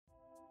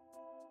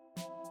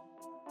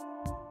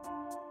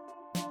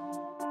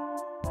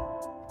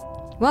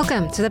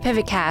Welcome to the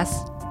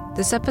PIVOTcast.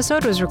 This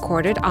episode was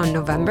recorded on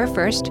November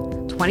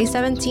 1st,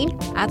 2017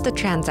 at the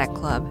Transact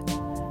Club.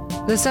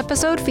 This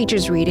episode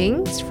features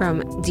readings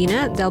from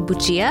Dina del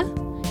Bucchia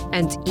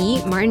and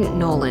E. Martin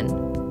Nolan.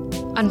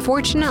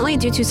 Unfortunately,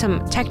 due to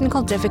some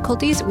technical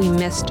difficulties, we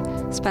missed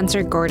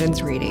Spencer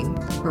Gordon's reading.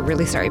 We're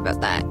really sorry about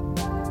that.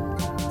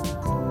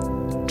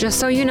 Just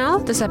so you know,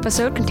 this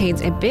episode contains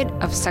a bit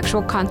of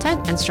sexual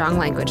content and strong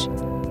language.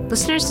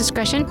 Listener's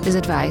discretion is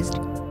advised.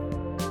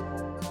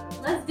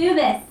 Let's do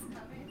this.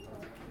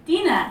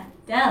 Dina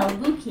del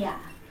Bucchia.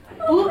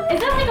 Is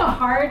that like a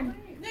hard...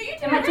 No, you did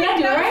Did I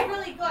do it right?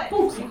 Really good.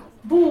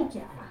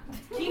 Bucchia.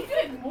 Keep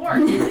doing more.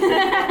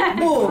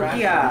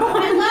 Bucchia.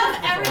 I love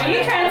everything. Are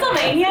you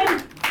Transylvanian?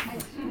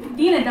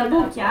 Dina del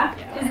Bucchia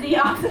is the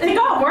author. It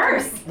got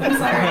worse. I'm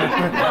sorry.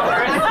 It got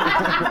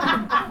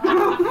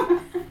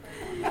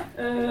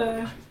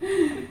worse.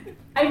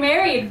 I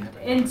married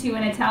into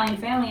an Italian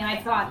family and I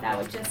thought that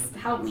would just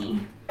help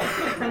me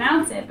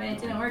pronounce it, but it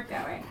didn't work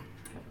that way.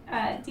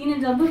 Dina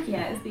del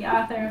Bucchia is the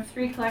author of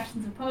 3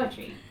 collections of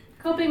poetry,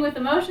 Coping with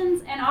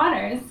Emotions and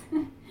Otters.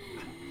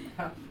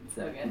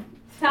 So good.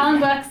 Talon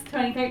Books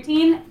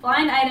 2013,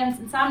 Blind Items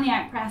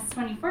Insomniac Press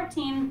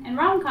 2014, and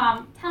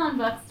Rom-Com Talon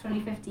Books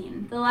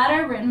 2015. The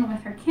latter written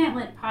with her Can't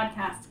Lit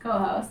podcast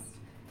co-host.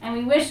 And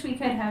we wish we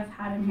could have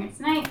had him here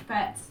tonight,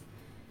 but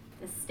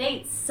the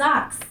state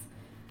sucks.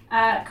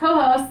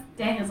 Co-host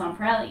Daniel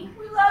Zamparelli.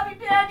 We love you,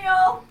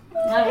 Daniel.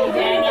 Love you,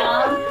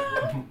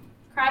 Daniel.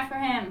 Cry for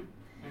him.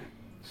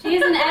 She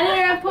is an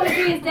editor of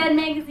Poetry is Dead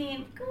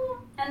magazine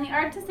and the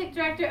artistic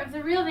director of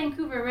the Real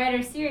Vancouver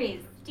Writers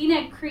series.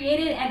 Dina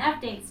created and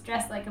updates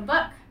Dress Like a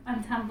Book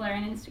on Tumblr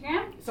and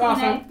Instagram. It's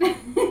awesome.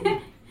 To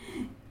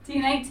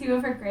unite 2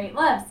 of her great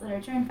loves,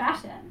 literature and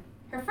fashion.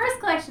 Her first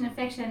collection of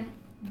fiction,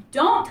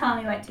 Don't Tell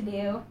Me What to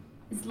Do,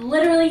 is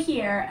literally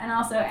here and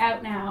also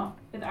out now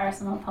with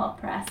Arsenal Pulp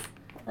Press.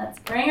 Let's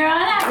bring her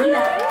on out,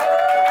 Dina.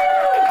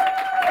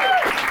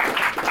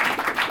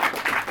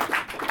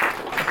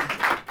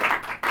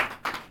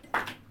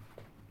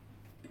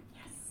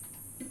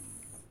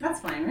 That's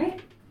fine,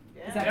 right?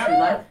 Yeah. Is that too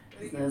loud?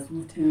 Is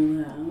this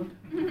too loud?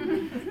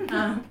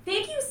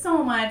 Thank you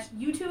so much.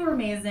 You two are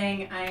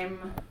amazing.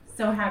 I'm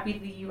so happy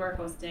that you are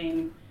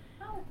hosting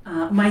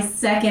my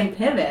second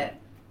pivot.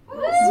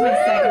 This is my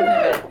second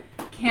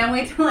pivot. Can't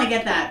wait till I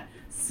get that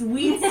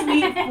sweet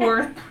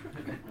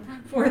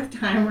fourth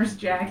timer's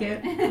jacket.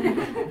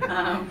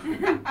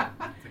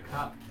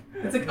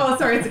 It's a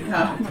cup. It's a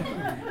cup.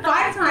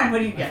 5 time. What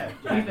do you get?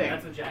 What do you think?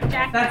 That's a jacket.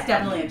 That's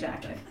definitely a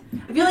jacket.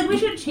 I feel like we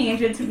should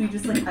change it to be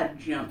just like a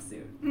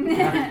jumpsuit.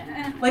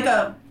 Like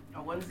a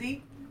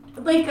onesie?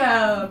 Like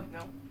a... No.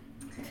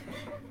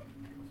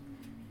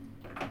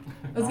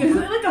 I was going to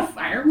say like a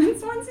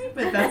fireman's onesie,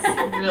 but that's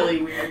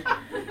really weird.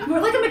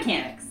 More like a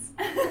mechanic's.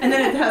 And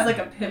then it has like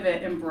a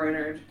pivot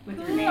embroidered with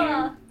your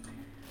name.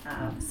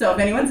 So if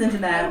anyone's into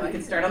that, we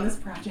can start on this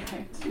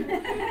project.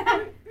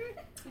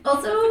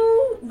 Also,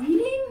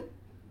 reading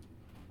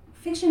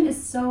fiction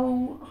is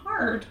so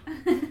hard.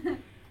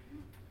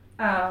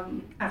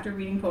 After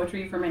reading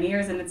poetry for many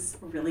years, and it's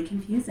really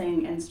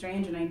confusing and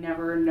strange, and I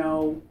never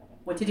know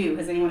what to do.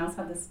 Has anyone else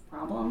had this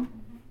problem?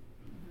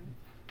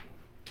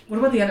 What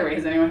about the other way?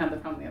 Has anyone had the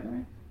problem the other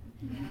way?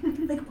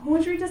 Like,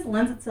 poetry just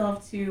lends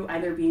itself to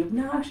either being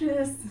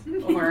obnoxious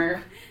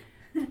or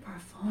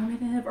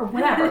performative or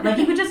whatever. Like,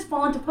 you could just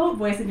fall into poet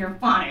voice and you're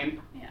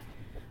fine. Yeah.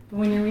 But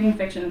when you're reading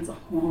fiction, it's a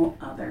whole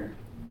other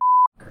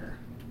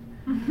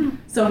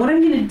So what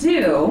I'm going to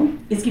do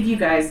is give you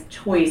guys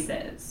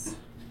choices.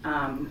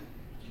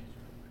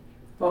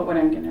 About what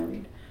I'm going to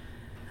read.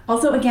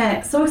 Also,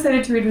 again, so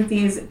excited to read with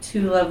these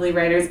 2 lovely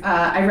writers.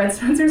 I read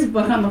Spencer's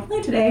book on the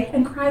plane today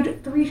and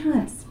cried 3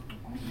 times.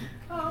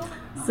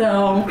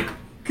 So,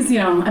 because,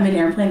 I'm in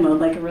airplane mode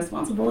like a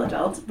responsible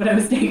adult, but I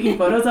was taking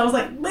photos, I was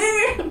like,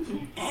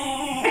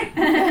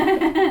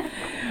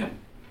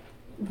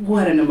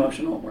 what an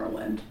emotional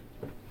whirlwind.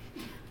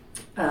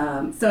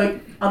 So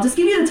I'll just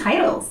give you the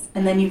titles,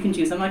 and then you can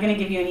choose. I'm not going to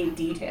give you any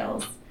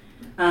details.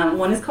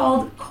 One is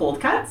called Cold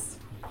Cuts,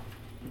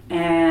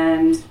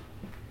 and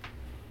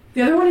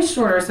the other one is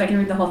shorter, so I can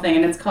read the whole thing,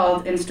 and it's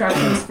called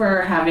Instructions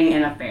for Having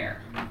an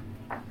Affair.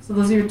 So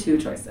those are your 2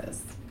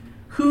 choices.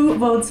 Who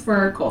votes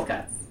for Cold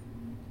Cuts?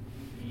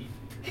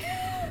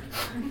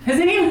 Has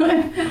anyone?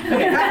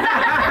 Okay.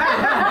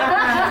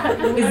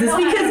 Is this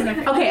because?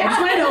 Okay, I just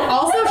want to know.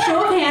 Also,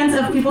 show of hands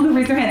of people who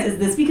raise their hands. Is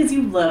this because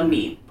you love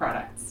meat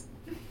products?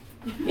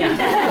 Yeah.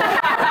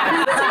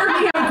 This is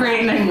working out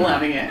great, and I'm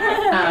loving it.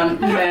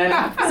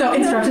 So,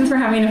 instructions for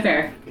having an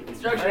affair.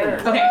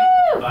 Instructions. Okay.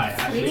 Bye.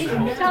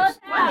 Tell us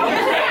how.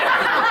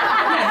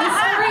 Yeah, this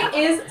story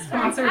is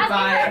sponsored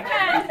by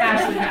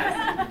Ashley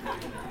Hess.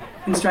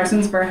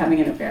 Instructions for having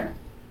an affair.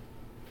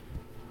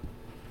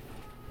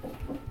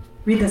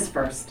 Read this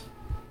first.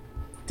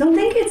 Don't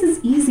think it's as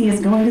easy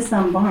as going to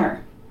some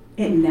bar.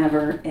 It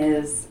never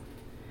is.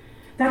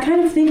 That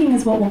kind of thinking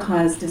is what will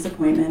cause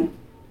disappointment.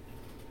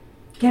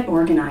 Get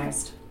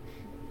organized.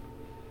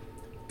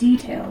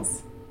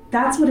 Details.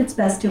 That's what it's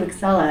best to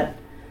excel at.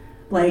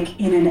 like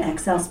in an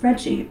Excel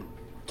spreadsheet.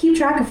 Keep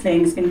track of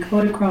things in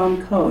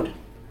Kodachrome code,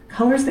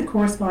 colors that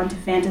correspond to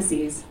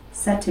fantasies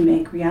set to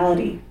make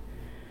reality.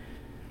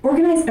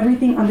 Organize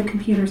everything on the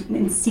computer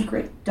in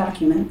secret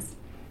documents.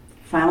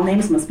 File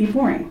names must be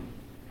boring.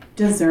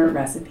 Dessert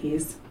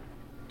recipes.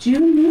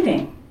 June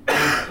meeting.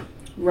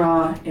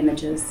 Raw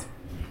images.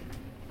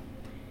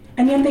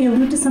 And yet they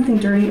allude to something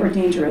dirty or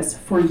dangerous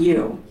for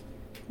you.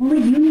 Only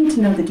you need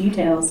to know the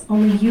details.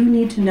 Only you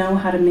need to know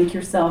how to make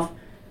yourself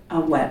a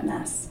wet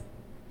mess.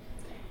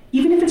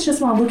 Even if it's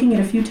just while looking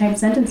at a few typed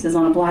sentences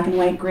on a black and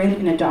white grid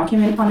in a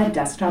document on a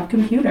desktop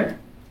computer.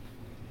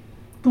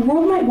 The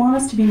world might want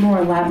us to be more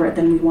elaborate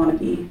than we want to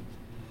be.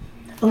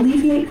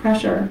 Alleviate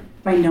pressure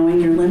by knowing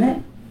your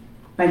limit,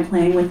 by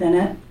playing within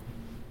it,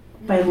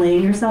 by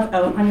laying yourself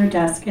out on your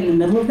desk in the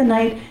middle of the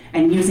night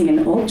and using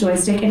an old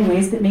joystick in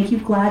ways that make you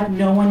glad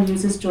no one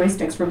uses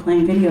joysticks for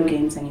playing video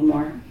games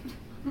anymore.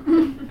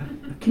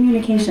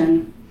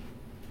 Communication.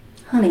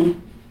 Honey.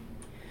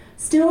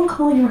 Still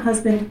call your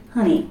husband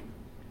honey,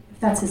 if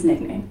that's his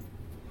nickname.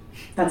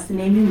 That's the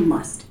name you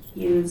must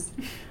use.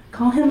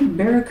 Call him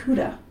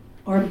Barracuda,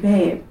 or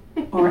Babe,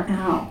 or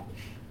Al,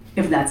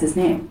 if that's his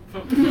name.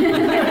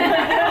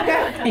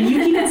 And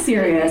you keep it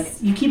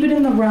serious. You keep it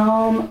in the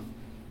realm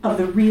of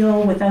the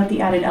real without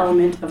the added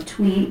element of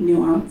twee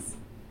nuance.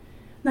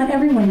 Not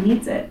everyone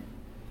needs it,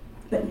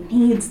 but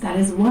needs, that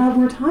is what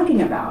we're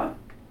talking about.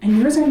 And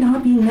yours are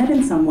not being met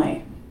in some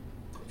way.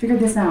 Figure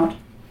this out.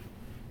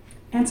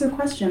 Answer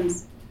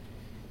questions.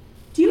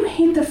 Do you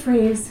hate the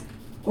phrase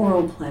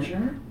oral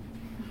pleasure?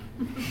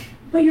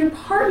 But your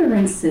partner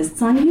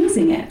insists on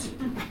using it.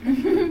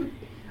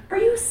 Are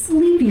you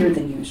sleepier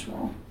than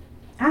usual?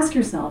 Ask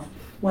yourself,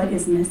 what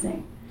is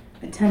missing?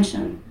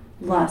 Attention,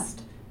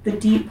 lust, the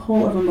deep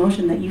pull of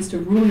emotion that used to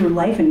rule your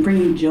life and bring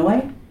you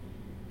joy?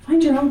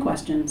 Find your own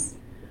questions.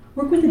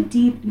 Work with a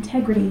deep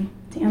integrity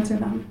to answer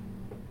them.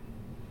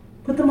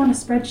 Put them on a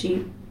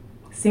spreadsheet.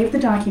 Save the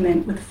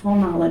document with full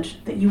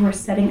knowledge that you are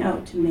setting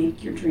out to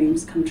make your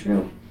dreams come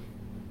true.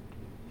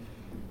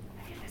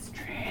 I need this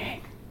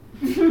drink.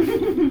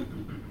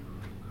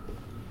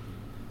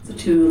 It's a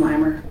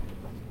 2-limer.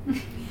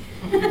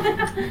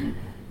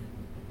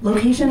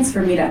 Locations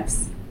for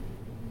meetups.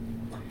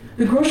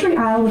 The grocery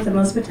aisle with the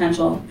most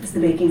potential is the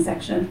baking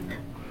section.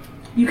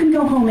 You can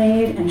go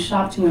homemade and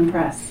shop to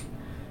impress.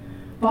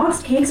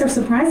 Boxed cakes are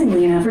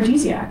surprisingly an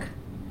aphrodisiac.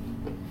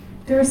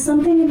 There is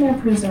something in their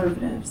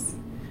preservatives.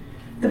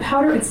 The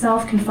powder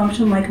itself can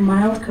function like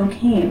mild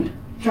cocaine.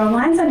 Draw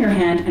lines on your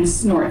hand and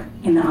snort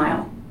in the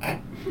aisle.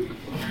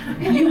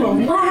 You will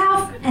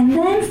laugh and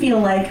then feel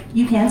like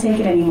you can't take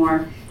it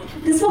anymore.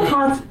 This will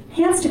cause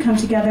hands to come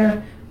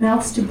together,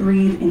 mouths to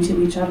breathe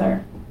into each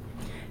other.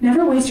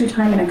 Never waste your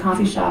time in a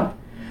coffee shop.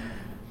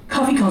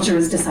 Coffee culture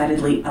is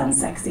decidedly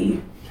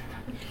unsexy.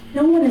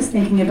 No one is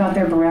thinking about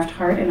their bereft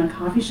heart in a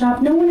coffee shop.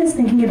 No one is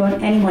thinking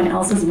about anyone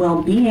else's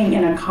well-being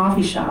in a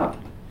coffee shop.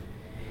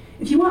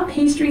 If you want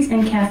pastries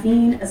and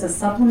caffeine as a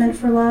supplement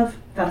for love,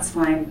 that's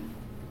fine.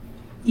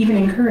 Even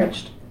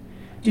encouraged.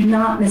 Do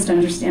not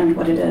misunderstand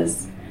what it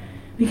is,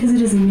 because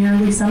it is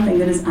merely something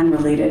that is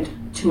unrelated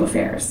to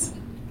affairs.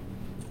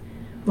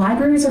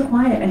 Libraries are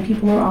quiet and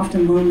people are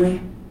often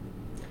lonely.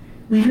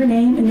 Leave your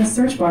name in the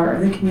search bar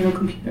of the communal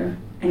computer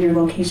and your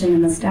location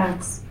in the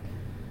stacks.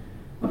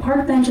 A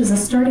park bench is a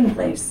starting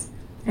place,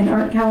 an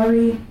art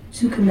gallery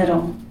to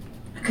committal.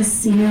 A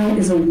casino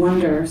is a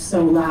wonder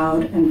so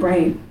loud and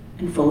bright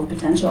and full of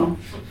potential.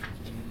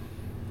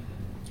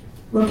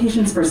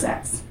 Locations for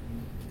sex.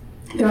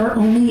 There are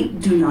only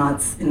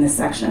do-nots in this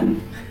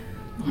section.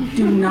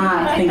 Do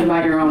not think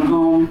about your own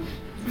home.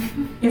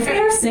 If they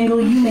are single,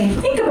 you may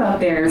think about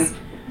theirs,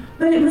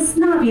 but it must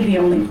not be the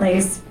only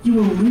place. You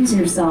will lose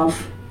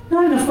yourself,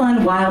 not in a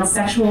fun, wild,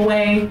 sexual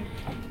way,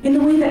 in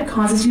the way that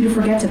causes you to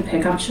forget to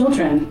pick up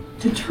children,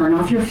 to turn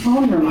off your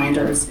phone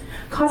reminders,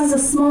 causes a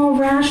small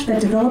rash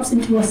that develops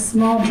into a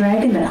small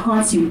dragon that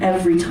haunts you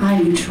every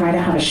time you try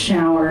to have a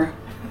shower.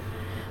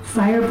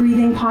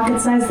 Fire-breathing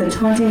pocket size, the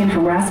taunting and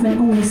harassment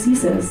only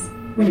ceases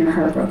when you're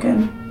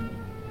heartbroken.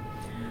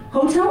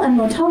 Hotel and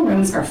motel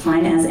rooms are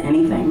fine as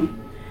anything.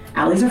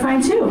 Alleys are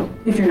fine too,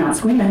 if you're not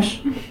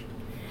squeamish.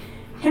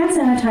 Hand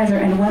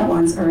sanitizer and wet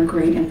ones are a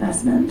great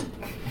investment.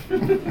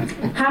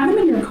 Have them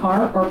in your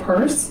car or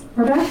purse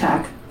or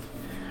backpack.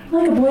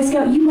 Like a Boy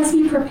Scout, you must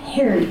be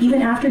prepared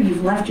even after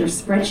you've left your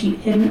spreadsheet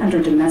hidden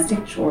under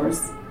domestic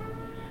chores.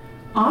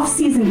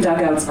 Off-season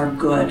dugouts are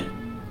good.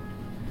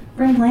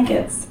 Bring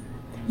blankets.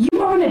 You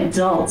are an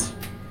adult.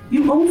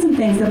 You own some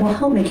things that will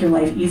help make your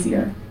life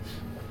easier.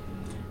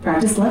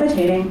 Practice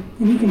levitating,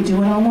 and you can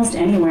do it almost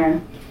anywhere.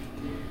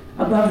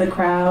 Above the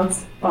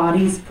crowds,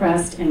 bodies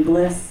pressed in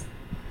bliss.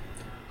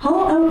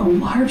 Hollow out a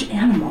large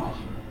animal.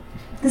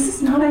 This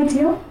is not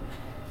ideal.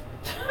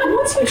 And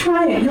once you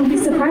try it, you'll be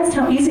surprised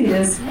how easy it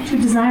is to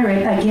desire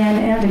it again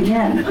and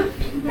again.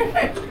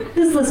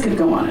 This list could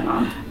go on and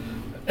on.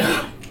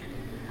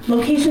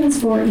 Locations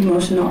for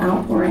emotional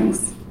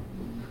outpourings.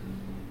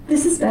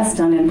 This is best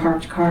done in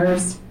parked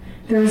cars.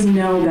 There is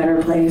no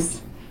better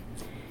place.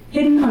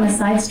 hidden on a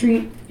side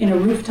street in a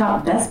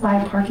rooftop Best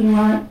Buy parking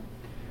lot.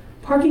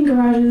 Parking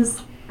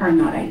garages are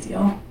not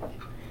ideal.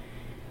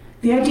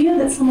 The idea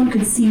that someone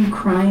could see you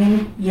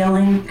crying,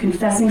 yelling,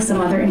 confessing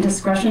some other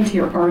indiscretion to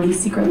your already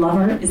secret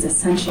lover is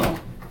essential.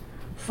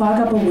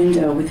 Fog up a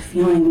window with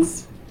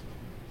feelings.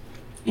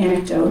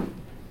 Anecdote.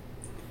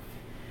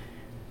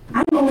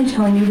 I'm only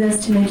telling you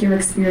this to make your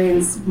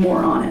experience more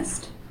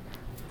honest.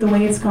 The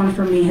way it's gone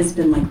for me has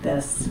been like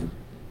this.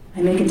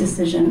 I make a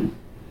decision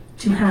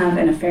to have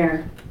an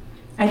affair.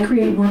 I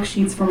create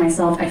worksheets for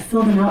myself. I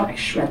fill them out. I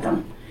shred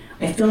them.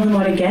 I fill them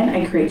out again.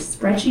 I create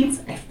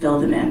spreadsheets. I fill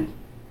them in.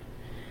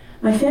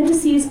 My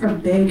fantasies are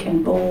big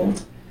and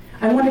bold.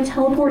 I want to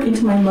teleport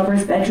into my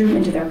lover's bedroom,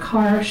 into their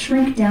car,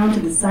 shrink down to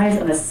the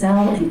size of a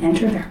cell, and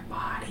enter their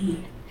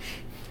body.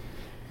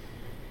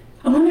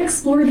 I want to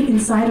explore the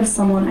inside of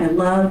someone I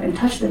love and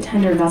touch the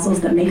tender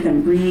vessels that make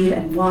them breathe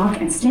and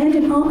walk and stand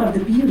in awe of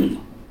the beauty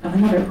of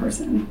another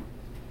person.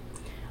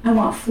 I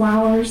want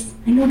flowers.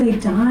 I know they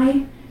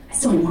die. I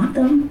still want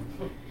them.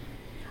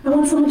 I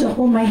want someone to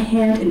hold my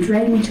hand and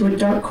drag me to a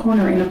dark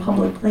corner in a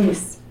public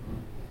place.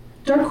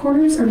 Dark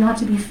corners are not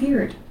to be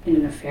feared in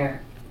an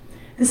affair.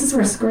 This is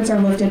where skirts are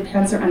lifted,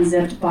 pants are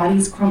unzipped,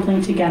 bodies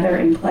crumpling together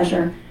in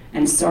pleasure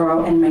and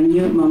sorrow and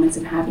minute moments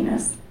of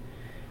happiness.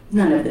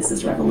 None of this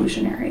is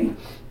revolutionary.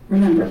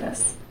 Remember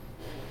this.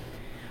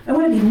 I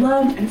want to be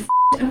loved and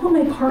I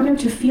want my partner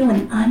to feel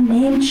an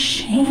unnamed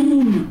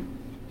shame.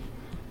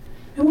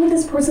 I want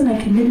this person I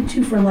committed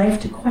to for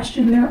life to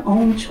question their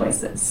own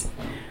choices,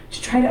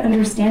 to try to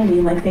understand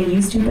me like they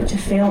used to, but to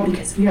fail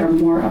because we are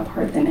more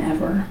apart than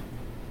ever.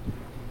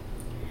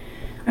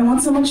 I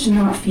want someone to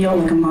not feel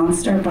like a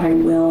monster, but I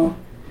will.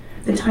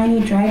 The tiny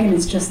dragon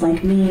is just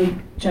like me,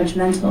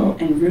 judgmental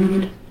and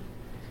rude.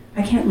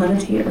 I can't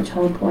levitate or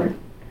teleport.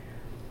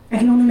 I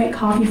can only make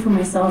coffee for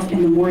myself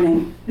in the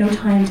morning. No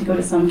time to go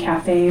to some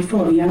cafe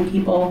full of young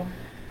people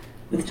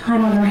with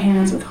time on their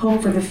hands, with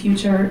hope for the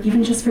future,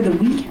 even just for the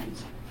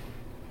weekend.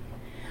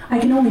 I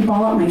can only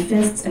ball out my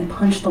fists and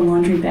punch the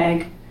laundry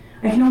bag.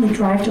 I can only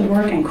drive to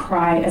work and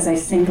cry as I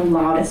sing the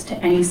loudest to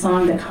any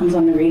song that comes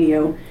on the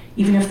radio,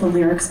 even if the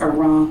lyrics are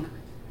wrong.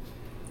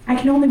 I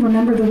can only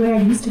remember the way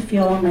I used to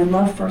feel when my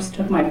love first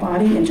took my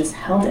body and just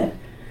held it,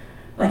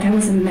 like I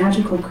was a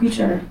magical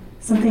creature,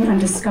 something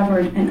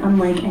undiscovered and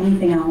unlike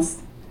anything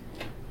else.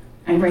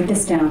 I write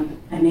this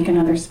down. I make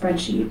another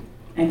spreadsheet.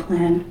 I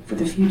plan for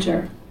the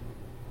future.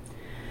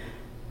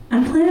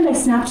 Unplanned, I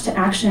snapped to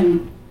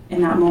action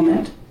in that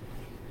moment.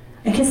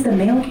 I kissed the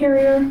mail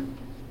carrier.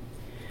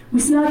 We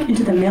snuck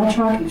into the mail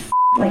truck and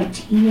like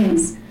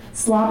teens,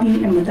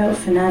 sloppy and without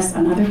finesse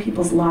on other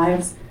people's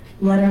lives,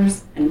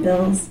 letters, and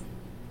bills.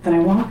 Then I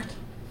walked,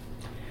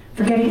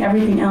 forgetting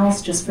everything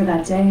else just for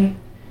that day.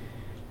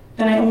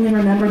 Then I only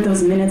remembered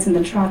those minutes in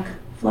the truck,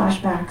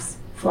 flashbacks,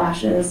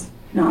 flashes,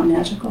 not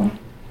magical.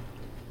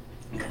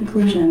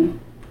 Conclusion.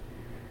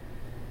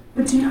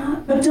 But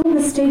don't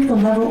mistake the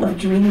level of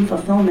dream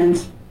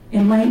fulfillment.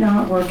 It might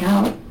not work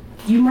out.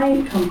 You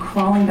might come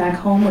crawling back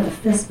home with a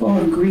fistful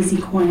of greasy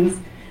coins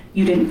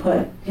you didn't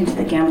put into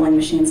the gambling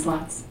machine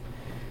slots.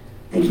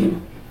 Thank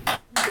you.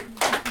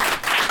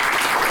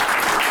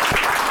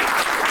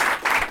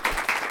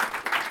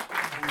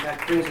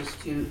 That brings us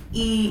to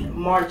E.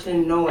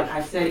 Martin Nolan.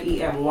 I said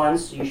E.M.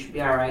 once, so you should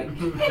be all right.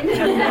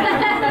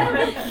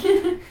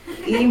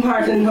 E.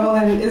 Martin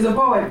Nolan is a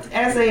poet,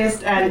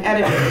 essayist, and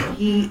editor.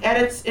 He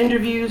edits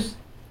interviews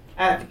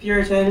at the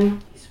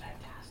Puritan. He's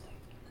fantastic.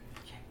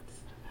 Check this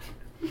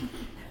out.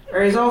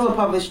 Where he's also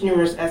published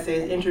numerous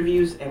essays,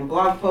 interviews, and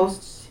blog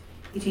posts.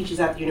 He teaches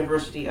at the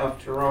University of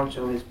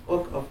Toronto. His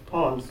book of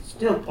poems,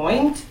 Still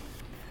Point,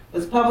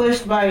 was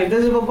published by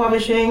Invisible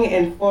Publishing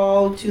in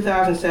fall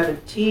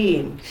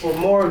 2017. For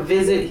more,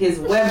 visit his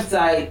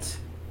website.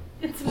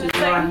 It's Which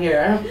is on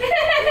here.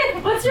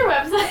 What's your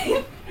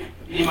website?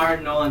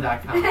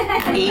 emartinnolan.com.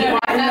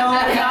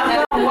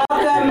 emartinnolan.com.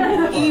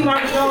 Welcome, E.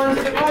 Martin Nolan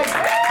to the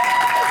podcast.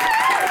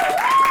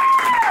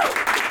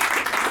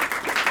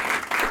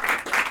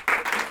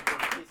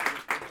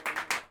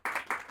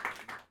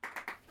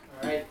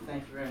 All right,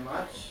 thank you very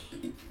much.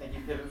 Thank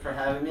you, Pivot, for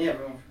having me,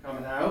 everyone for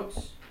coming out.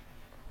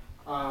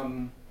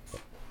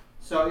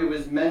 So it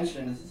was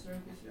mentioned, is this the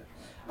right place?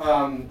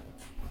 Yeah.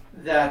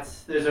 That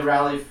there's a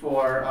rally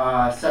for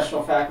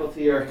sessional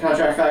faculty or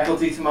contract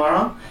faculty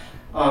tomorrow.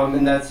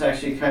 And that's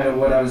actually kind of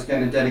what I was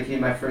going to dedicate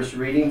my first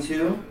reading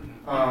to.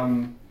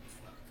 I'm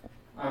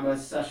a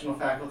sessional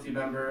faculty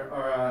member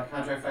or a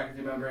contract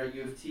faculty member at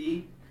U of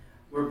T.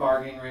 We're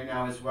bargaining right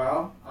now as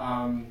well.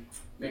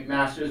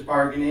 McMaster is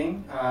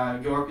bargaining.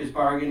 York is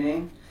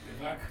bargaining.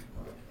 Good luck.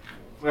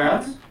 Where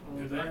else?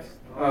 Good luck.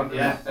 Oh,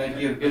 yeah, thank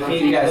you. Good luck to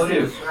you guys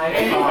too.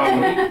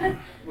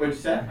 What'd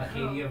you say?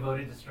 Acadia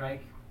voted to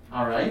strike.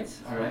 All right.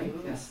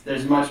 Yes,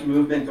 there's much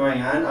movement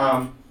going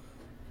on.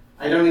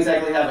 I don't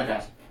exactly have like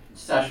a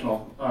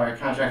sessional or a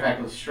contract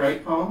faculty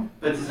strike poem,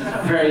 but this is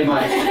very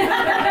much,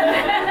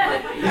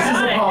 this is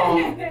a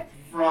poem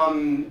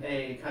from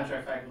a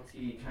contract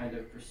faculty kind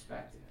of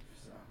perspective.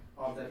 So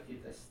I'll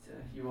dedicate this to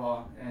you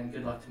all, and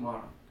good luck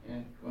tomorrow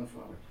and going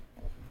forward.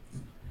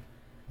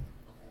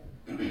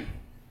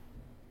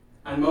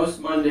 On most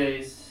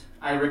Mondays,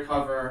 I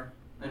recover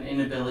an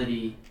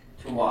inability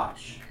to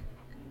watch.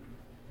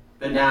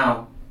 But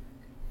now,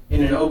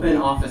 in an open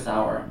office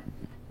hour,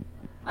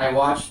 I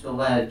watch the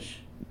ledge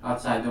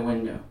outside the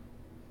window.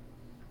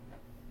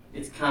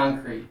 It's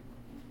concrete,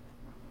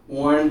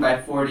 worn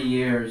by 40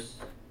 years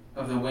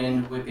of the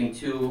wind whipping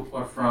to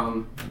or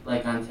from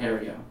Lake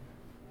Ontario.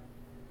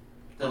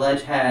 The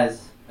ledge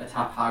has a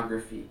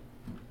topography.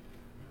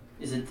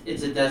 It's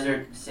a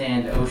desert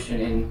sand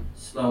ocean in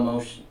slow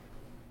motion.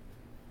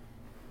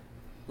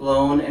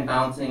 Blown and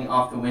bouncing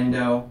off the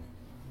window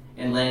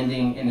and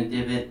landing in a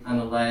divot on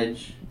the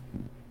ledge,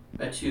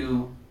 a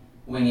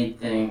two-winged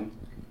thing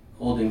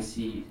holding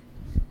seed.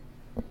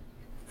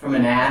 From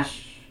an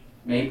ash,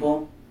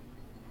 maple,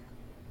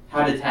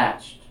 how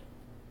detached,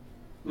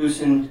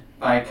 loosened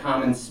by a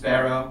common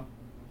sparrow,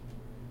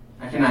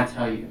 I cannot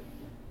tell you.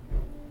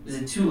 Is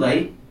it too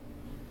late?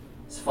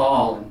 It's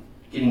fall and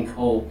getting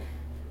cold.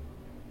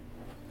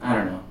 I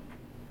don't know.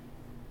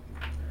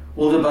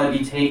 Will the bud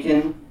be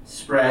taken,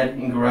 spread,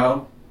 and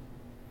grow?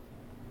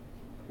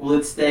 Will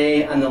it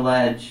stay on the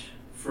ledge,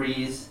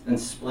 freeze, then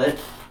split,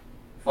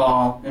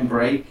 fall, and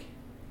break?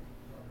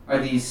 Are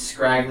these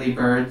scraggly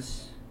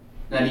birds,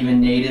 not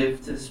even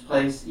native to this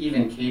place,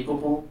 even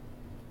capable,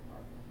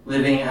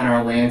 living on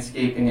our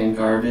landscaping and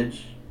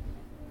garbage,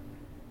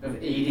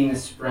 of aiding the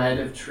spread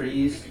of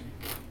trees?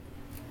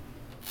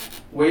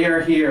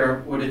 Where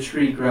here would a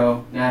tree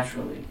grow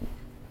naturally?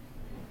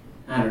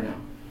 I don't know.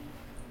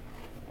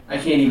 I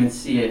can't even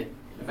see it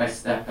if I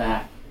step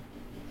back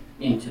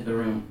into the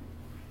room.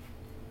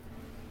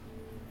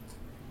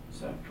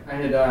 So I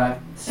had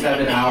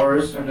 6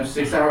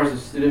 hours of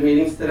student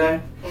meetings today,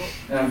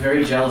 and I'm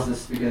very jealous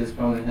this because this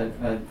opponent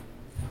had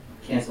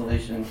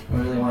cancellation. I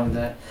really wanted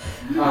that.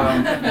 So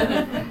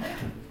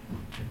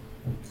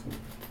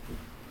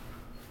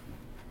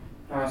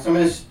I'm going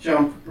to just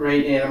jump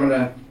right in. I'm going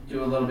to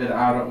do a little bit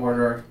out of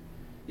order.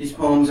 These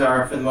poems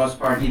are, for the most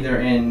part, either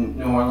in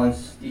New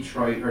Orleans,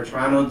 Detroit, or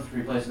Toronto, the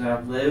 3 places that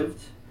I've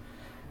lived.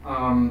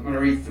 I'm going to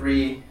read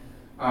 3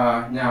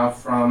 now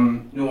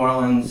from New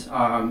Orleans,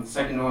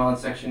 second New Orleans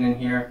section in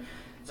here.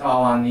 It's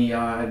all on the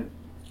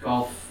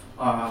Gulf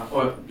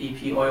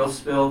BP oil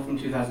spill from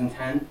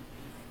 2010.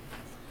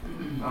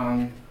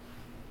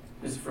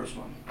 Here's the first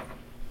one.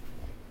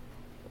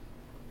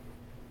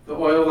 The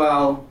oil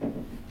well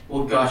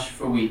will gush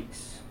for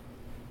weeks,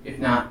 if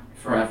not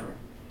forever.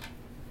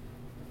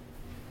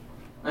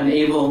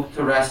 Unable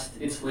to rest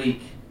its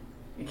leak,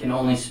 it can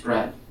only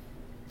spread.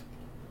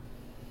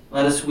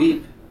 Let us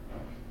weep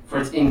for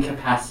its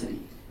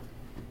incapacity,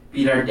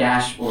 beat our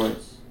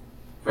dashboards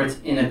for its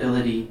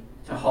inability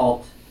to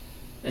halt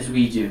as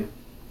we do,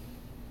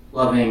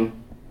 loving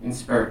in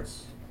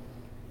spurts.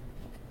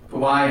 But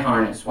why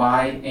harness?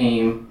 Why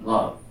aim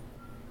love?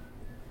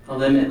 A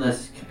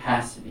limitless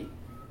capacity.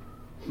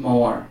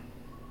 More.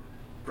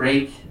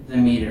 Break the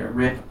meter.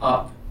 Rip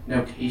up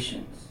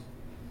notations.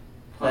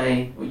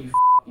 Play what you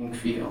f***ing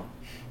feel.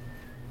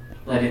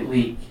 Let it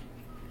leak.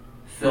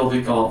 Fill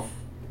the gulf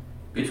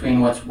between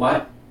what's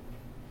what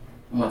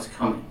and what's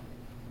coming.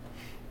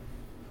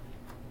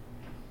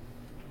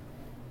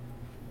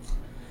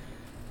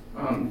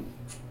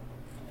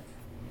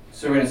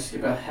 So we're going to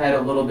skip ahead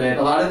a little bit.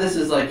 A lot of this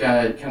is like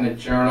a kind of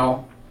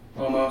journal,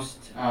 almost.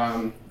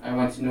 I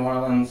went to New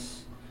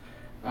Orleans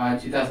in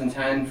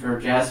 2010 for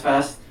Jazz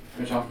Fest,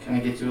 which I'll kind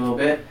of get to a little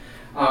bit.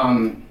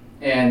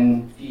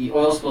 And the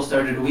oil spill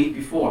started a week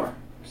before.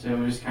 So it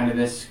was kind of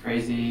this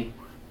crazy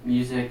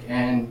music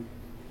and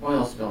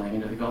oil spilling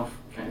into the Gulf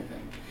kind of thing.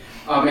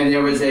 And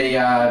there was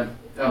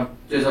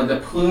the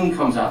plume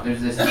comes out. There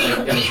was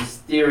this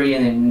theory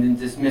and then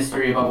this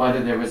mystery about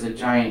whether there was a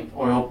giant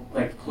oil,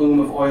 like plume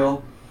of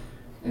oil,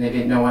 and they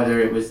didn't know whether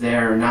it was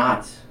there or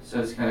not.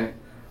 So it's kind of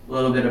a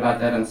little bit about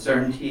that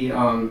uncertainty.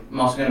 I'm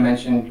also going to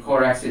mention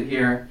Corexit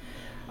here,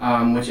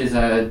 which is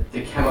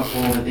the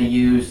chemical that they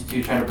use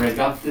to try to break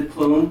up the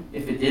plume,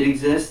 if it did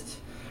exist.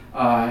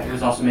 It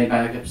was also made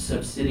by like a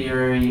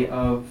subsidiary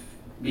of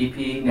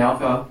BP,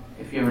 Nalco.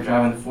 If you ever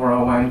drive on the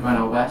 401 going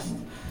out west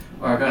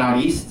or going out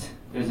east,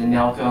 there's a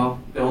Nalco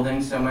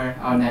building somewhere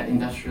out in that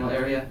industrial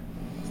area.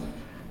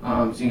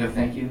 So you can go,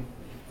 thank you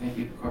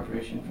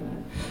corporation for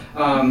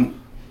that.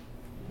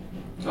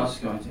 I'll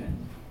just go into it.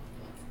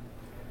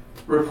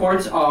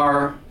 Reports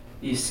are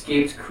the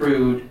escaped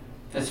crude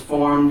has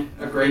formed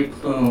a great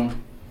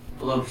plume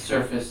below the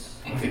surface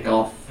of the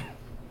Gulf.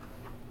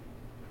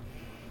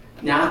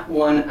 Not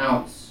 1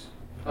 ounce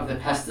of the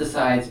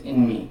pesticides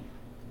in me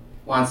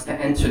wants to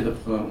enter the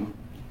plume,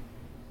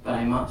 but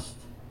I must.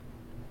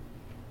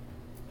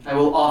 I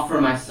will offer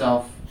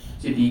myself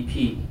to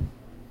BP.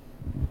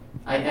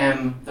 I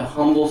am the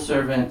humble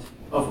servant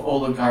of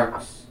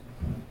oligarchs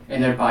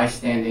and their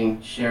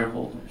bystanding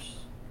shareholders.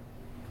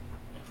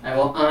 I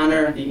will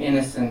honor the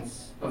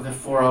innocence of the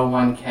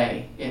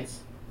 401k,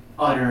 its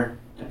utter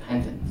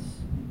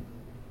dependence.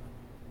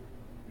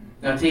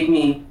 Now take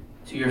me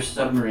to your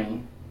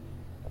submarine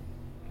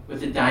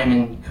with the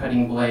diamond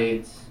cutting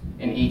blades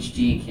and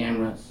HD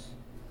cameras.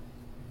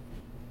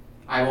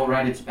 I will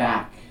ride its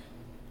back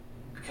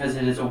because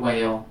it is a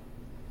whale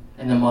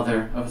and the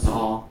mother of us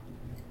all.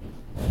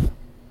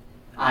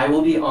 I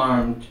will be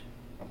armed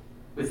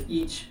with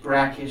each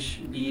brackish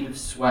bead of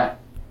sweat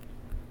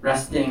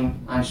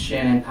resting on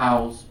Shannon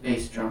Powell's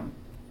bass drum.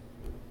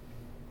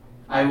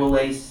 I will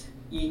lace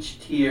each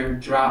tear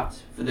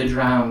dropped for the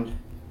drowned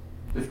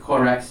with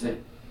Corexit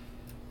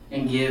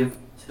and give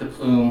to the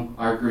plume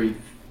our grief.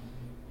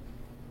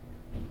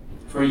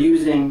 For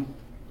using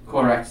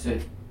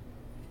Corexit,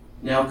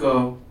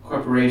 Nelco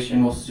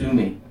Corporation will sue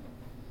me,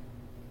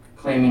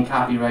 claiming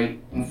copyright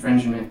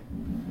infringement.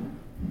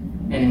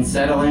 And in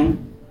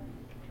settling,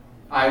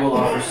 I will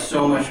offer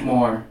so much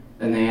more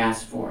than they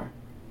asked for.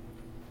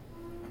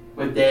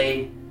 What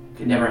they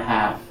could never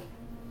have,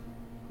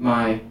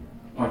 my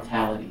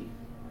mortality.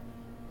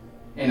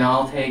 And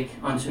I'll take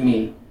unto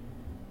me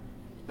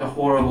the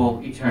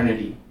horrible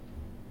eternity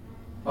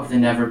of the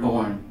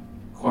never-born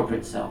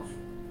corporate self.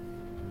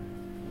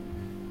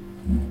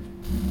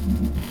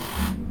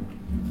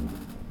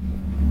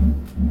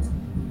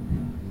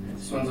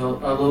 This one's a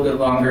little bit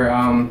longer.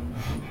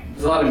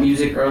 There's a lot of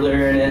music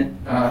earlier in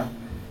it.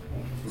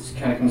 This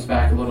kind of comes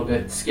back a little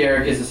bit.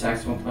 Skerrick is a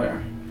saxophone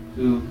player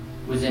who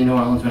was in New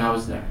Orleans when I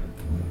was there.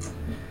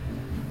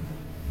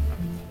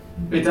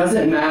 It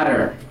doesn't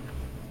matter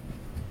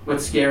what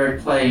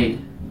Skerrick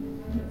played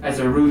as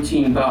a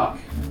routine buck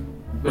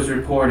was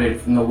reported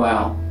from the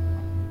well.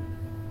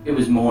 It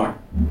was more.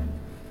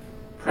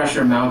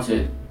 Pressure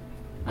mounted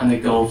on the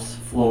Gulf's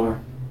floor.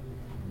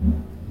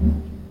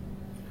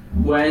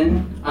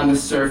 When, on the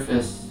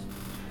surface,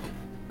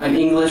 an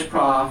English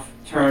prof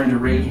turned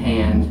rig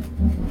hand,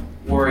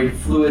 worried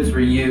fluids were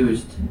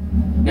used,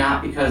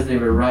 not because they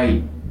were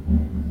right,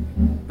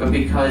 but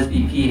because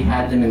BP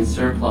had them in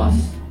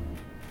surplus,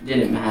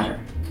 didn't matter.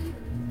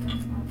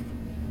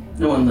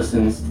 No one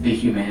listens to the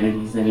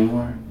humanities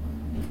anymore.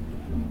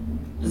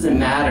 Doesn't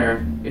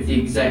matter if the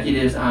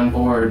executives on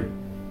board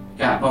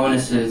got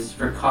bonuses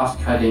for cost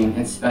cutting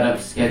and sped up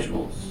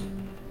schedules.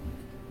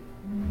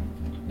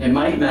 It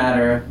might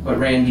matter what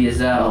Randy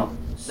Azell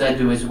said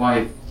to his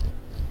wife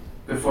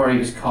before he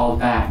was called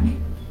back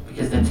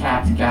because the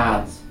tapped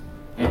gods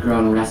had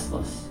grown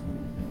restless.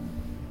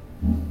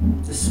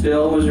 The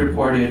spill was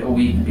reported a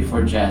week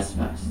before Jazz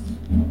Fest.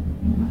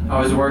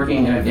 I was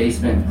working in a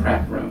basement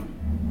prep room,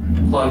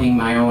 plugging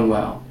my own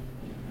well,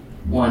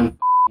 one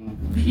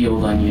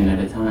peeled onion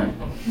at a time.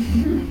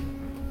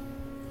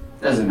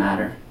 Doesn't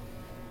matter.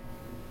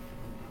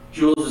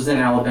 Jules was in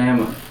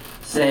Alabama,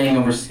 saying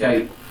over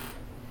Skype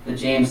that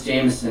James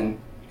Jameson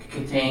could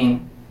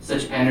contain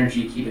such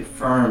energy, keep it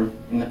firm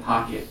in the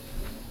pocket.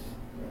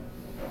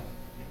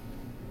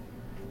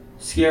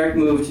 Skerrick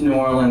moved to New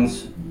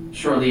Orleans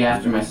shortly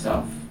after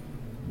myself.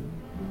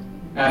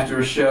 After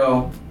a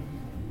show,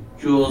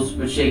 Jules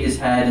would shake his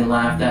head and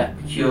laugh that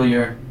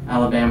peculiar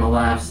Alabama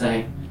laugh,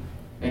 say,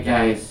 "Hey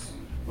guys,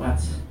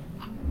 what?"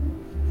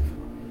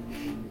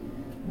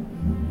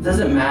 It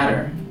doesn't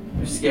matter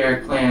if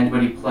Skerrick planned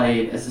what he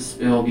played as the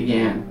spill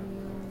began,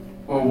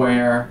 or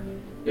where,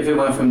 if it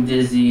went from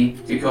Dizzy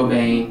to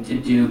Cobain to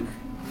Duke,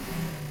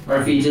 or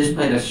if he just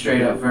played a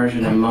straight up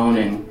version of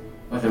Moanin'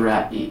 with a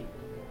rap beat.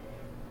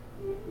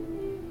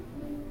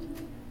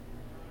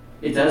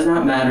 It does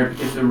not matter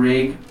because the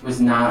rig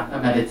was not a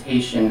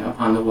meditation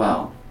upon the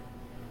well.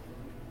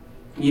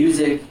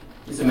 Music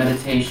is a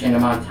meditation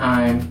about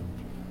time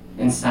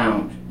and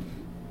sound.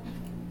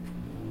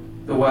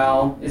 The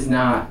well is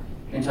not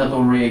until the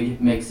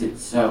rig makes it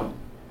so.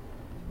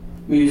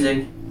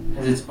 Music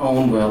has its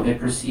own will, it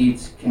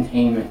precedes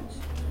containment.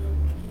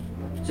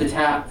 To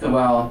tap the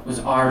well was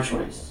our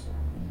choice,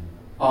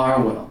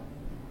 our will.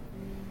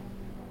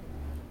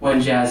 When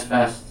Jazz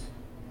Fest,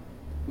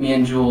 me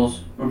and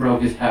Jules were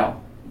broke as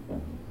hell.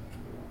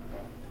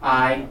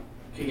 I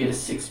could get a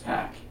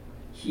six-pack.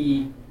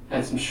 He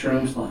had some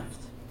shrooms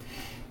left.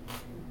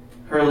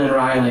 Herlin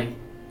Riley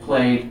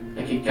played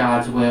like a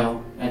God's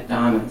will at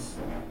Donna's.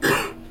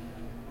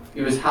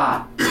 It was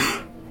hot,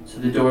 so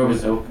the door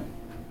was open.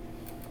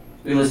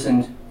 We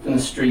listened from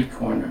the street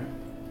corner.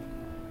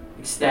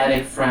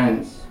 Ecstatic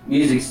friends,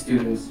 music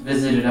students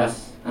visited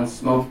us on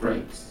smoke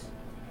breaks.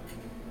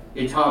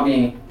 They taught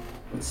me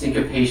what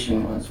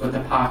syncopation was, what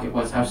the pocket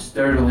was, how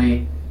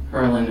sturdily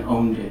Herlin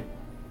owned it.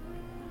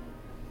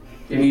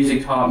 The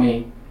music taught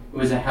me it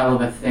was a hell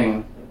of a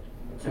thing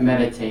to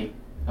meditate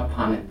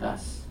upon it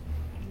thus.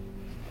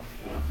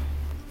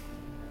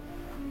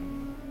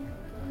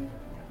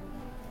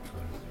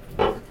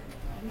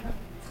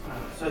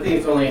 So I think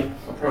it's only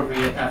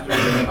appropriate after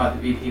reading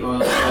about the BP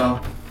oil spill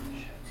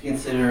to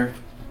consider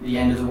the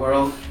end of the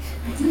world.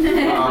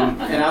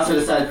 And I also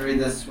decided to read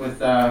this with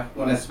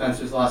one of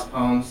Spencer's last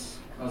poems.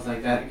 I was like,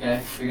 okay,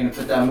 if you're going to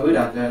put that mood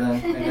out there, then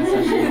I guess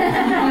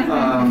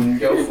I should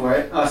go for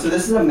it. So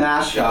this is a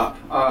mashup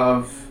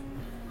of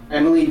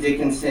Emily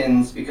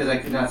Dickinson's Because I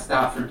Could Not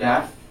Stop for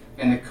Death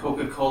and the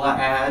Coca-Cola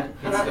ad,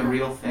 It's the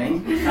Real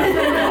Thing.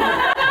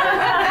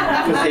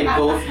 Because they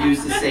both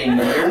use the same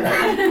meter.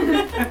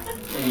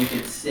 And you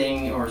could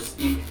sing or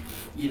speak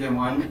either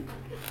one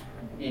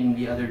in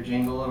the other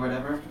jingle or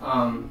whatever.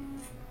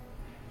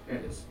 Here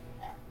it is.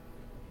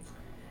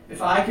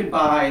 If I could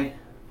buy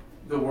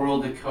the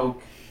world a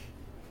Coke,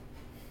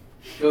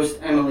 Ghost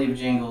Emily of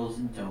Jingles,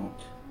 don't.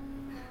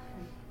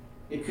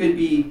 It could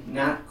be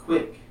not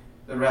quick,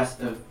 the rest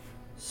of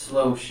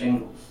slow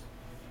shingles.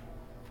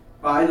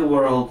 Buy the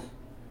world,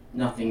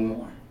 nothing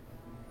more.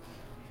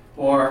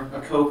 Or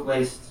a Coke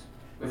laced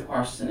with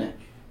arsenic,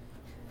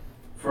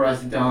 for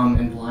us dumb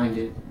and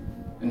blinded,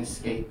 an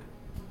escape.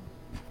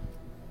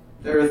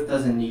 The earth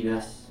doesn't need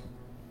us.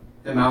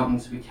 The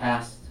mountains we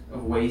cast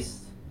of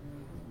waste,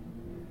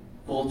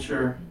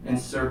 vulture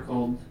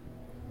encircled,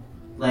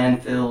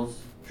 landfills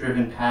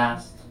driven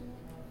past.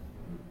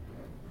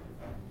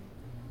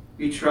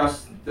 We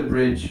trust the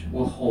bridge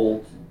will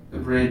hold, the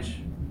bridge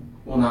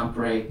will not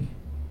break.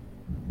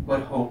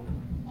 What hope?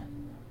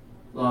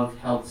 Love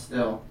held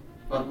still,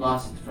 but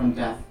lust from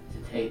death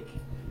to take.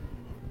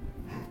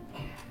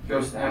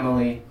 Ghost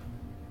Emily,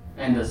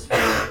 end us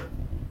fate.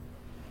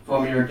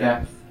 From your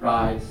depth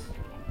rise.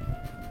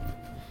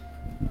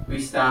 We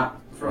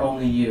stop for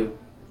only you.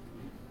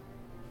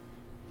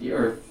 The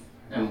earth,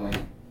 Emily,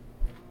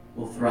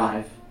 will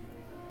thrive.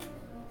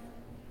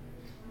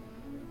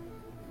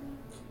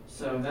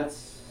 So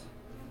that's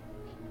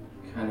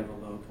kind of a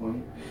low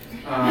point.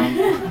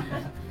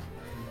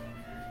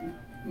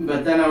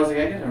 But then I was like,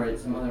 I gotta write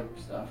some other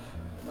stuff.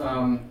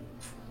 So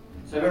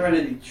I haven't read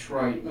a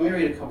Detroit. Let me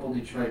read a couple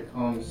Detroit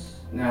poems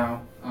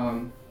now.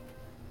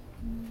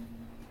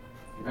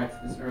 Get back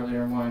to this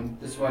earlier one.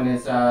 This one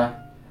is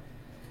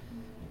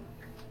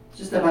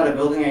just about a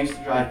building I used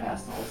to drive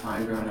past the whole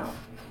time growing up.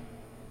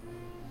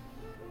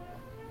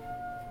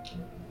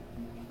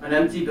 An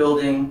empty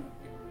building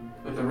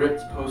with a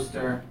ripped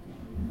poster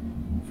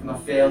from a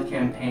failed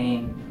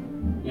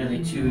campaign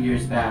nearly 2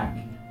 years back.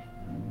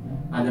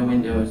 On the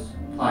windows,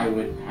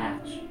 plywood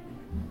patch.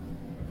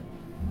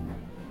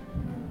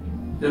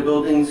 The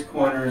building's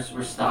corners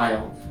were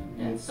styled,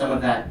 and some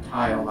of that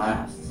tile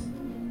lasts.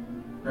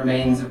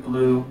 Remains of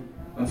blue,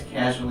 once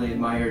casually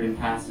admired in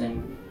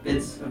passing,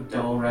 bits of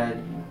dull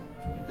red,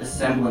 the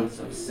semblance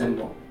of a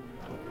symbol.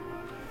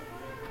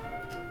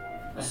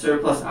 A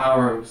surplus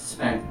hour was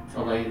spent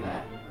to lay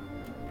that.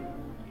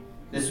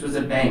 This was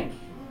a bank,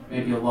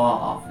 maybe a law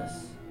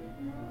office.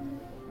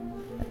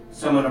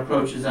 Someone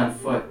approaches on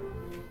foot,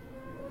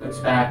 looks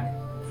back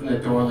from the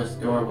doorless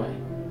doorway,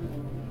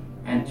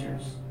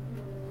 enters.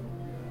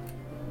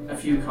 A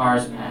few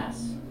cars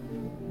pass.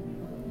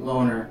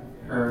 Loner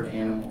herd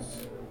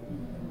animals.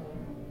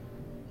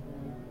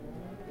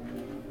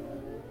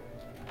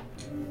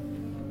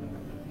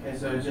 Okay,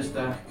 so just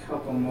a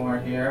couple more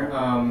here.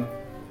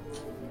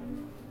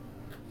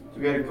 Do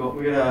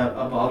we got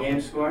a ball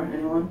game score?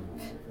 Anyone?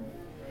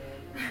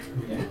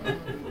 Yeah.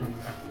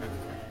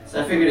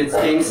 So I figured it's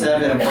Game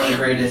 7 of one of the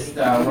greatest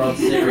World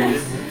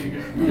Series.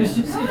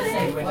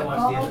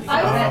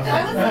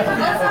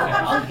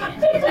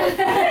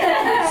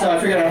 So I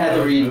figured I had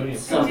to read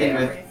something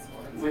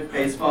with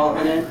baseball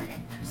in it.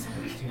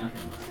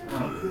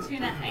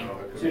 2-0.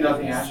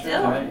 2-0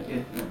 Astros, right?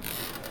 Good.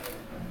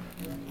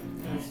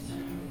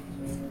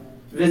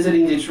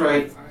 Visiting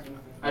Detroit,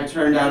 I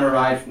turned down a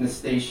ride from the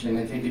station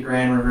and take the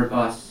Grand River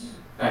bus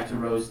back to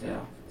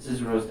Rosedale. This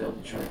is Rosedale,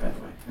 Detroit, by the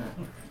way.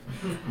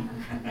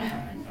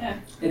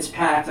 It's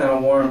packed on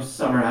a warm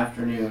summer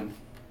afternoon.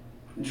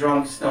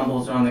 Drunk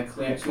stumbles on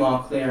the small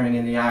clearing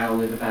in the aisle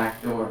near the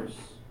back doors.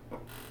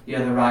 The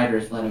other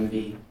riders let him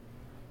be.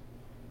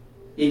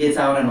 He gets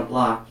out on a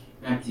block,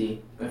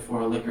 empty, but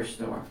for a liquor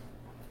store.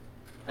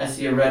 I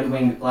see a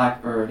red-winged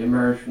blackbird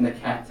emerge from the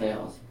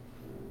cattails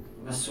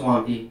of a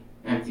swampy,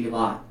 empty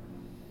lot.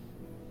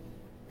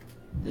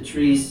 The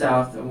trees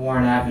south of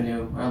Warren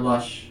Avenue are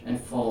lush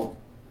and full,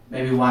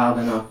 maybe wild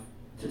enough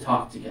to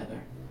talk together.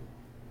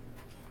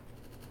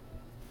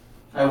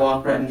 I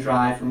walk Breton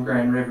Drive from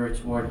Grand River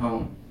toward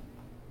home.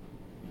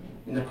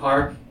 In the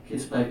park,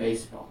 kids play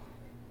baseball.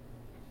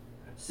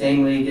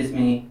 Same league as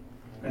me,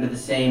 under the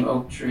same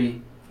oak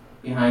tree,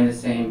 behind the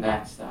same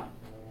backstop.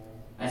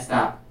 I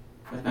stop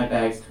with my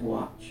bags to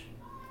watch.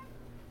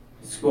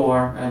 The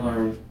score, I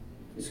learn,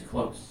 is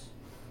close.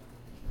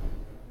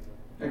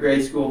 A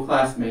grade school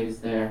classmate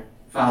is there,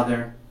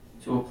 father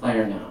to a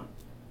player now.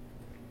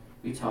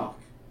 We talk.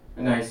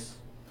 A nice,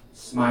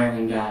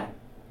 smiling guy.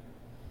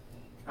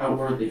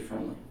 Outwardly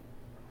friendly.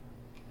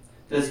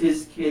 Does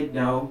his kid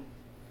know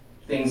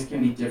things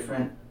can be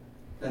different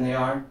than they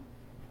are?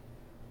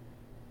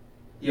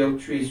 The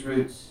oak tree's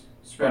roots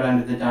spread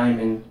under the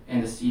diamond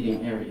and the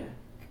seating area.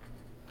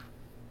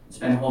 It's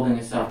been holding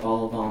us up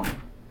all along.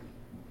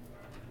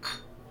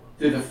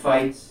 Through the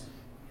fights,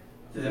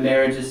 through the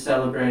marriages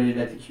celebrated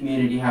at the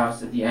community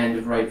house at the end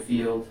of right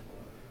field,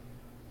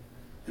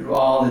 through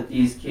all that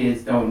these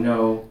kids don't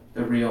know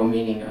the real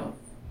meaning of.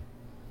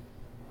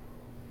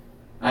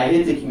 I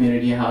hit the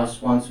community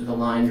house once with a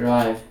line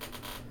drive.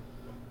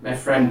 My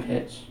friend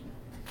pitched.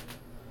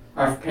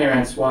 Our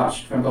parents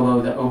watched from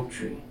below the oak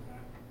tree.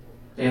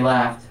 They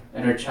laughed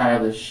at our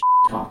childish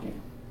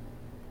talking.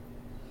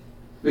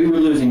 We were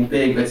losing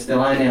big, but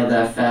still I nailed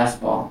that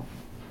fastball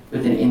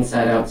with an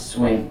inside-out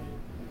swing.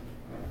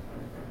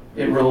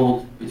 It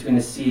rolled between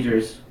the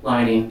cedars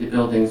lining the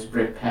building's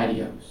brick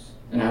patios,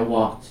 and I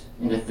walked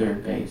into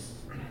third base.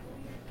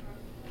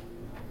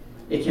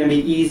 It can be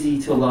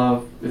easy to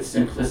love with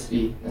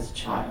simplicity as a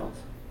child.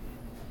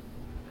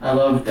 I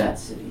loved that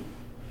city.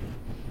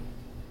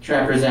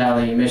 Trappers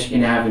Alley and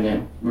Michigan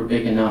Avenue were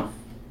big enough.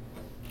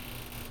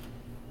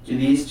 Do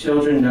these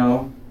children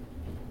know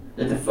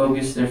that the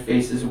focus their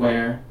faces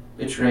wear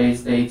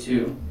betrays they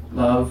too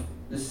love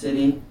the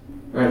city,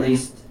 or at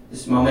least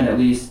this moment at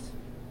least?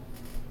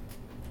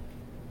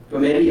 But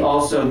maybe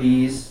also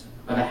these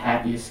are the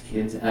happiest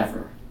kids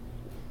ever.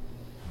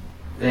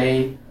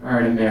 They are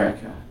in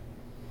America,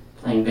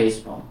 playing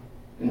baseball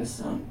in the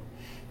sun.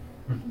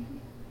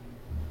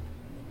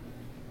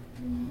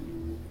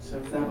 So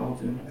with that, I'll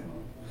do it.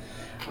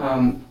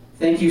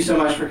 Thank you so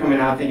much for coming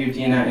out. Thank you,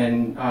 Dina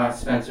and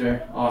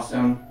Spencer.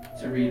 Awesome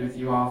to read with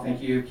you all. Thank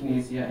you,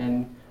 Kinesia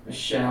and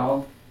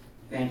Michelle.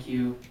 Thank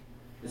you,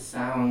 the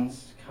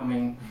sounds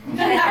coming from You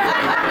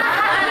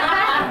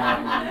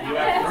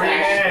have 3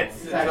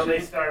 minutes until they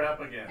start up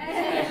again.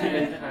 It's actually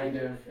been kind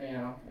of,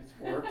 it's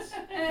worked.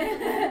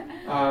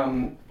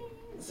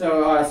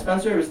 So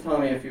Spencer was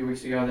telling me a few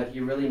weeks ago that he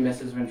really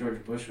misses when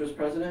George Bush was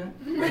president.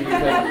 He really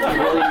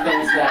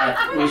thinks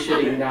that we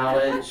should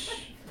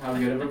acknowledge how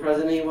good of a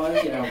president he was,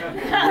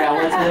 relative.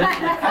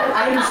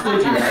 I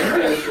understood you, right? You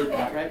understood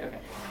that, right? Okay.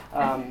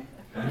 I'm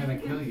gonna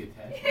kill you,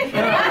 Ted. It's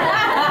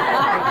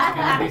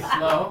gonna be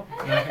slow.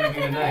 It's not gonna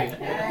be tonight.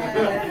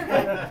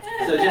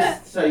 So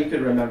just so you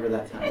could remember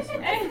that time. So.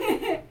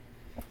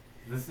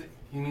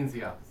 He means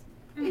the opposite.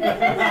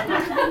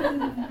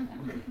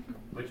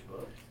 Which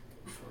book?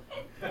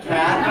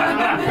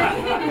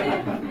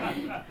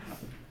 Cat.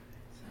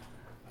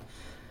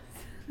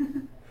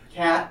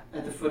 Cat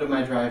at the foot of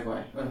my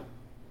driveway. Oh,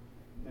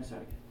 I'm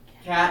sorry.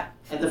 Cat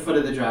at the foot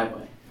of the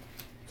driveway.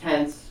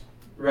 Tense,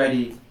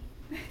 ready,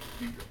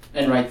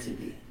 and right to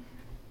be.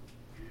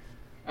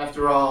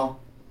 After all,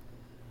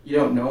 you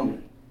don't know me.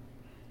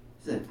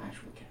 This is an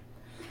actual cat.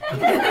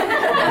 It's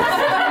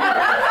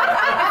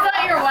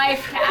not your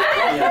wife,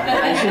 Kat. Yeah,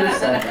 I should have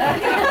said that.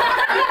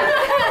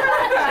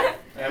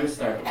 I'm gonna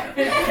start with that.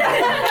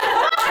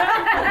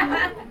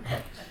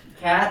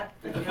 Cat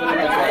at the foot of my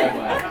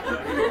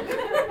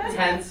driveway.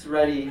 Tense,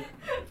 ready,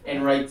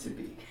 and right to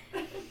be.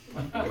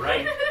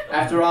 Right.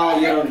 After all,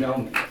 you don't know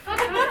me.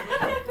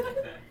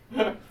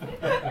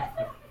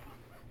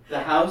 The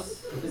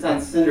house is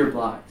on cinder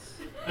blocks,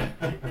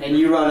 and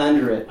you run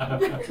under it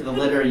to the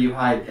litter you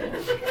hide there.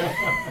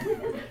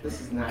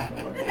 This is not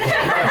gonna work. You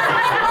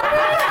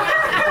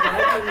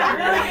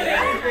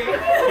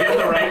have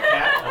the right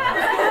cat.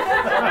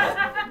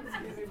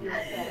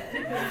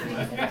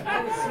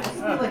 This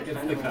is like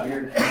kind of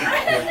weird.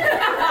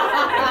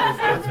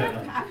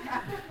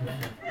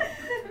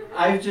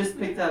 I've just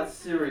picked out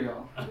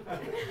cereal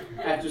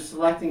after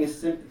selecting a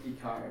sympathy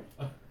card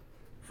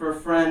for a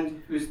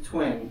friend whose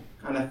twin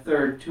on a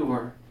third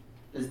tour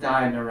has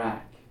died in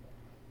Iraq.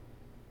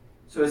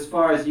 So as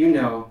far as you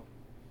know,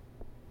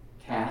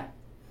 cat,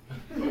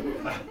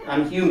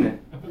 I'm human.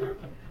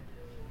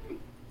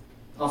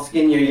 I'll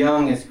skin your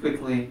young as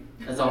quickly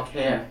as I'll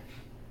care.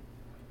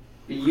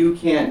 But you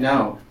can't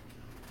know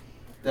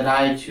that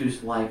I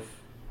choose life.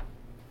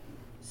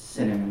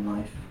 Cinnamon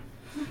life.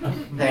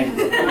 Thank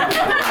you.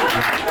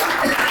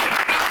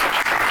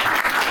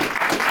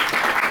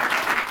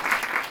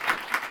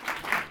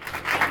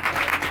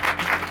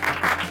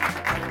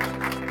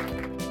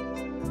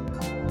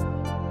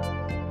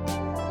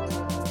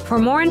 For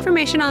more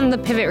information on the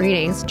Pivot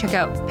Readings, check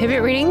out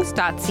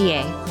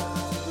pivotreadings.ca.